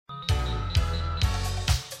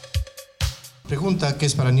pregunta que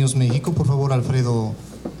es para News México. Por favor, Alfredo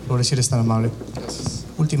Flores, si eres tan amable. Gracias.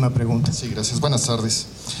 Última pregunta. Sí, gracias. Buenas tardes.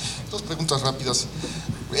 Dos preguntas rápidas.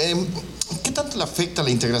 ¿Qué tanto le afecta la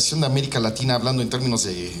integración de América Latina, hablando en términos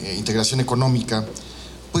de integración económica?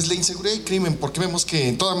 Pues la inseguridad y crimen, porque vemos que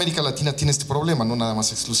en toda América Latina tiene este problema, no nada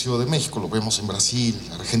más exclusivo de México, lo vemos en Brasil,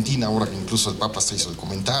 Argentina, ahora que incluso el Papa se hizo el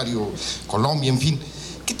comentario, Colombia, en fin.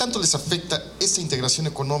 ¿Qué tanto les afecta esta integración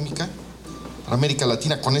económica para América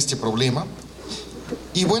Latina con este problema?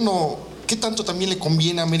 Y bueno, ¿qué tanto también le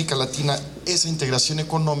conviene a América Latina esa integración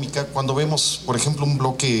económica cuando vemos, por ejemplo, un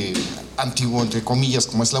bloque antiguo, entre comillas,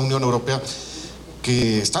 como es la Unión Europea,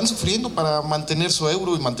 que están sufriendo para mantener su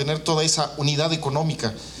euro y mantener toda esa unidad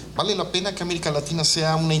económica? ¿Vale la pena que América Latina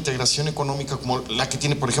sea una integración económica como la que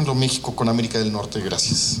tiene, por ejemplo, México con América del Norte?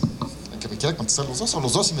 Gracias. Que me quiera contestar los dos, o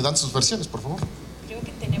los dos, y me dan sus versiones, por favor. Creo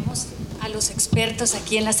que tenemos a los expertos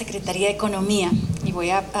aquí en la Secretaría de Economía y voy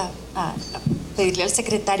a pedirle al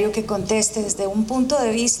secretario que conteste. Desde un punto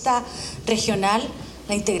de vista regional,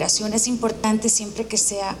 la integración es importante siempre que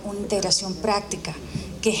sea una integración práctica,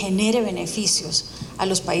 que genere beneficios a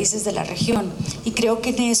los países de la región, y creo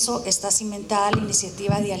que en eso está cimentada la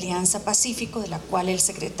iniciativa de Alianza Pacífico, de la cual el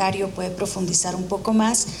secretario puede profundizar un poco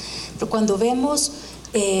más. Pero cuando vemos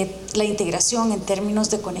la integración en términos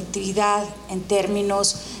de conectividad, en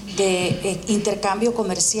términos de intercambio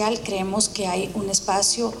comercial, creemos que hay un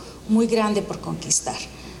espacio muy grande por conquistar.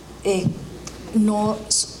 No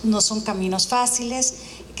son caminos fáciles.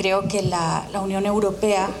 Creo que la Unión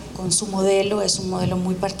Europea, con su modelo, es un modelo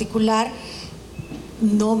muy particular.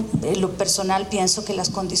 No, en lo personal, pienso que las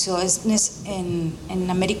condiciones en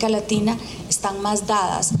América Latina están más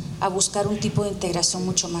dadas a buscar un tipo de integración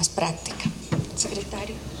mucho más práctica.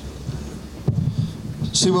 Secretario.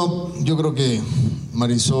 Sí, bueno, yo creo que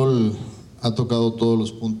Marisol ha tocado todos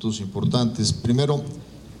los puntos importantes. Primero,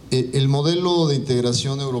 el modelo de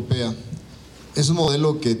integración europea es un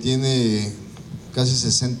modelo que tiene casi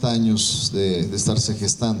 60 años de estarse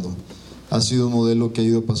gestando. Ha sido un modelo que ha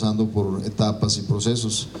ido pasando por etapas y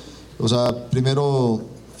procesos. O sea, primero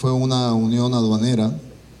fue una unión aduanera,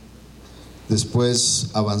 después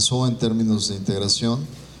avanzó en términos de integración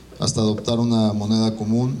hasta adoptar una moneda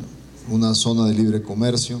común, una zona de libre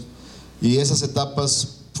comercio, y esas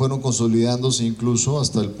etapas fueron consolidándose incluso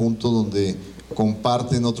hasta el punto donde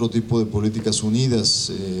comparten otro tipo de políticas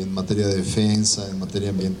unidas en materia de defensa, en materia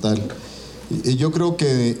ambiental. Yo creo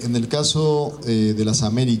que en el caso de las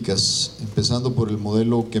Américas, empezando por el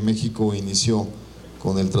modelo que México inició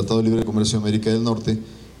con el Tratado de Libre Comercio de América del Norte,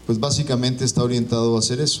 pues básicamente está orientado a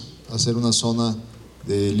hacer eso, a hacer una zona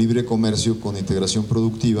de libre comercio con integración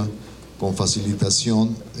productiva, con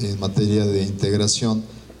facilitación en materia de integración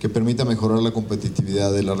que permita mejorar la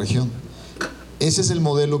competitividad de la región. Ese es el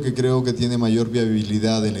modelo que creo que tiene mayor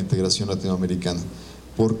viabilidad en la integración latinoamericana,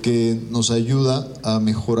 porque nos ayuda a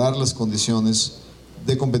mejorar las condiciones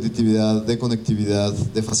de competitividad, de conectividad,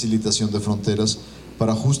 de facilitación de fronteras,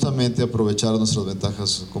 para justamente aprovechar nuestras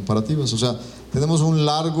ventajas comparativas. O sea, tenemos un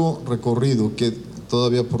largo recorrido que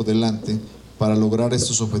todavía por delante para lograr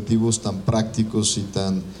estos objetivos tan prácticos y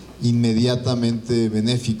tan inmediatamente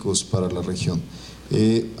benéficos para la región.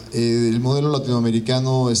 El modelo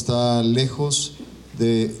latinoamericano está lejos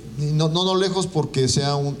de, no lejos porque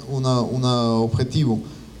sea un objetivo,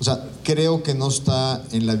 o sea, creo que no está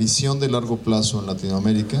en la visión de largo plazo en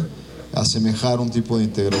Latinoamérica asemejar un tipo de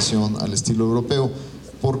integración al estilo europeo,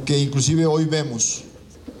 porque inclusive hoy vemos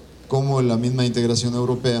cómo la misma integración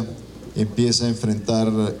europea empieza a enfrentar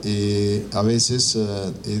a veces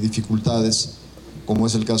dificultades, como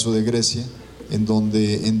es el caso de Grecia, en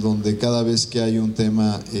donde cada vez que hay un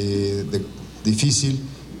tema difícil,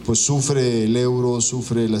 pues sufre el euro,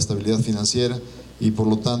 sufre la estabilidad financiera, y por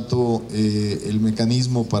lo tanto el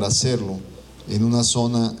mecanismo para hacerlo en una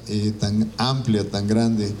zona tan amplia, tan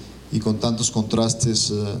grande y con tantos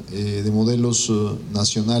contrastes de modelos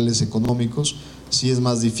nacionales económicos, sí es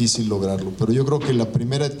más difícil lograrlo. Pero yo creo que la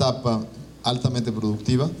primera etapa altamente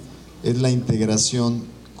productiva es la integración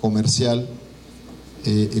comercial,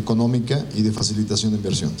 económica y de facilitación de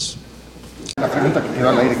inversiones. La pregunta que quedó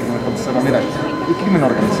al aire que no me contestaron era: ¿el crimen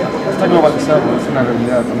organizado está globalizado? Es una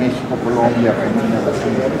realidad de México, Colombia, Argentina,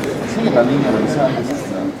 Brasil, sigue la línea de los Andes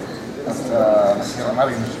hasta la Sierra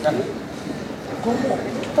Madre mexicana.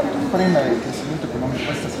 ¿Qué tanto frena el crecimiento económico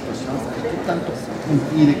esta situación? ¿Qué tanto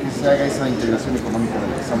impide que se haga esa integración económica de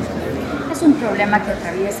la que estamos hablando? Es un problema que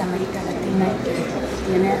atraviesa América Latina y que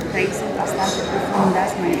tiene raíces bastante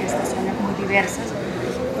profundas, manifestaciones muy diversas,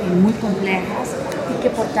 muy complejas, y que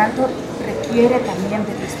por tanto requiere requiere también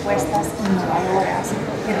de respuestas innovadoras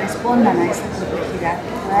que respondan a esta complejidad,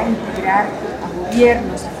 que pueda integrar a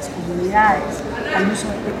gobiernos, a las comunidades, al uso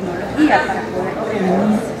de tecnología para poder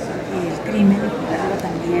prevenir el crimen y poderlo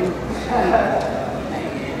también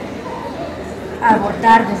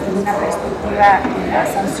abordar desde una perspectiva de la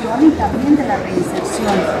sanción y también de la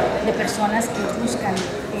reinserción de personas que buscan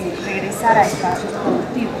regresar a espacios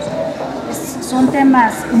productivos. Son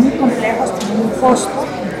temas muy complejos, tienen un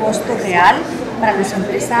costo real para los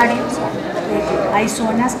empresarios. Hay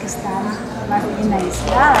zonas que están más bien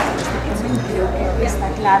aisladas, creo que está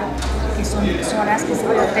claro que son zonas que se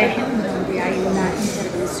protegen, donde hay una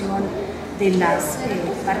intervención de las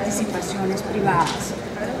participaciones privadas,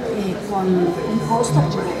 con un costo,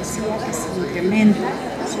 como decía, que se incrementa,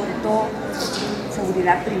 sobre todo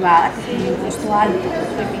seguridad privada, que tiene un costo alto,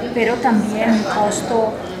 pero también un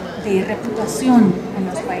costo de reputación en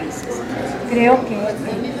los países. Creo que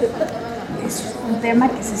es un tema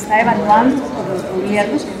que se está evaluando por los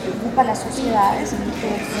gobiernos, que preocupa a las sociedades y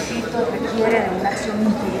que, repito, requiere de una acción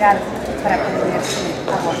integral para poderse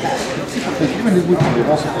abordar. Sí, porque el crimen es muy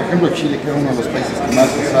poderoso. Por ejemplo, Chile, que era uno de los países que más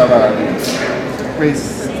usaba,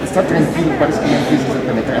 pues está tranquilo, parece que no empieza a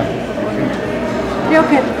penetrar. Creo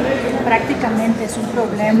que prácticamente es un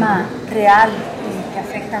problema real que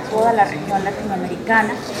afecta a toda la región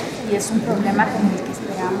latinoamericana y es un problema con el que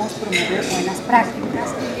esperamos promover buenas prácticas,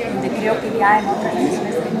 donde creo que ya en otras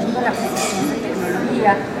regiones del mundo la aplicación de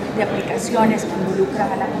tecnología, de aplicaciones que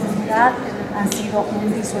involucran a la comunidad han sido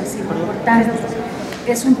un disuasivo importante.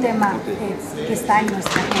 Es un tema que está en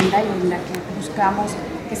nuestra agenda y en la que buscamos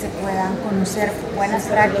que se puedan conocer buenas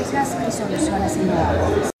prácticas y soluciones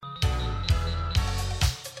innovadoras.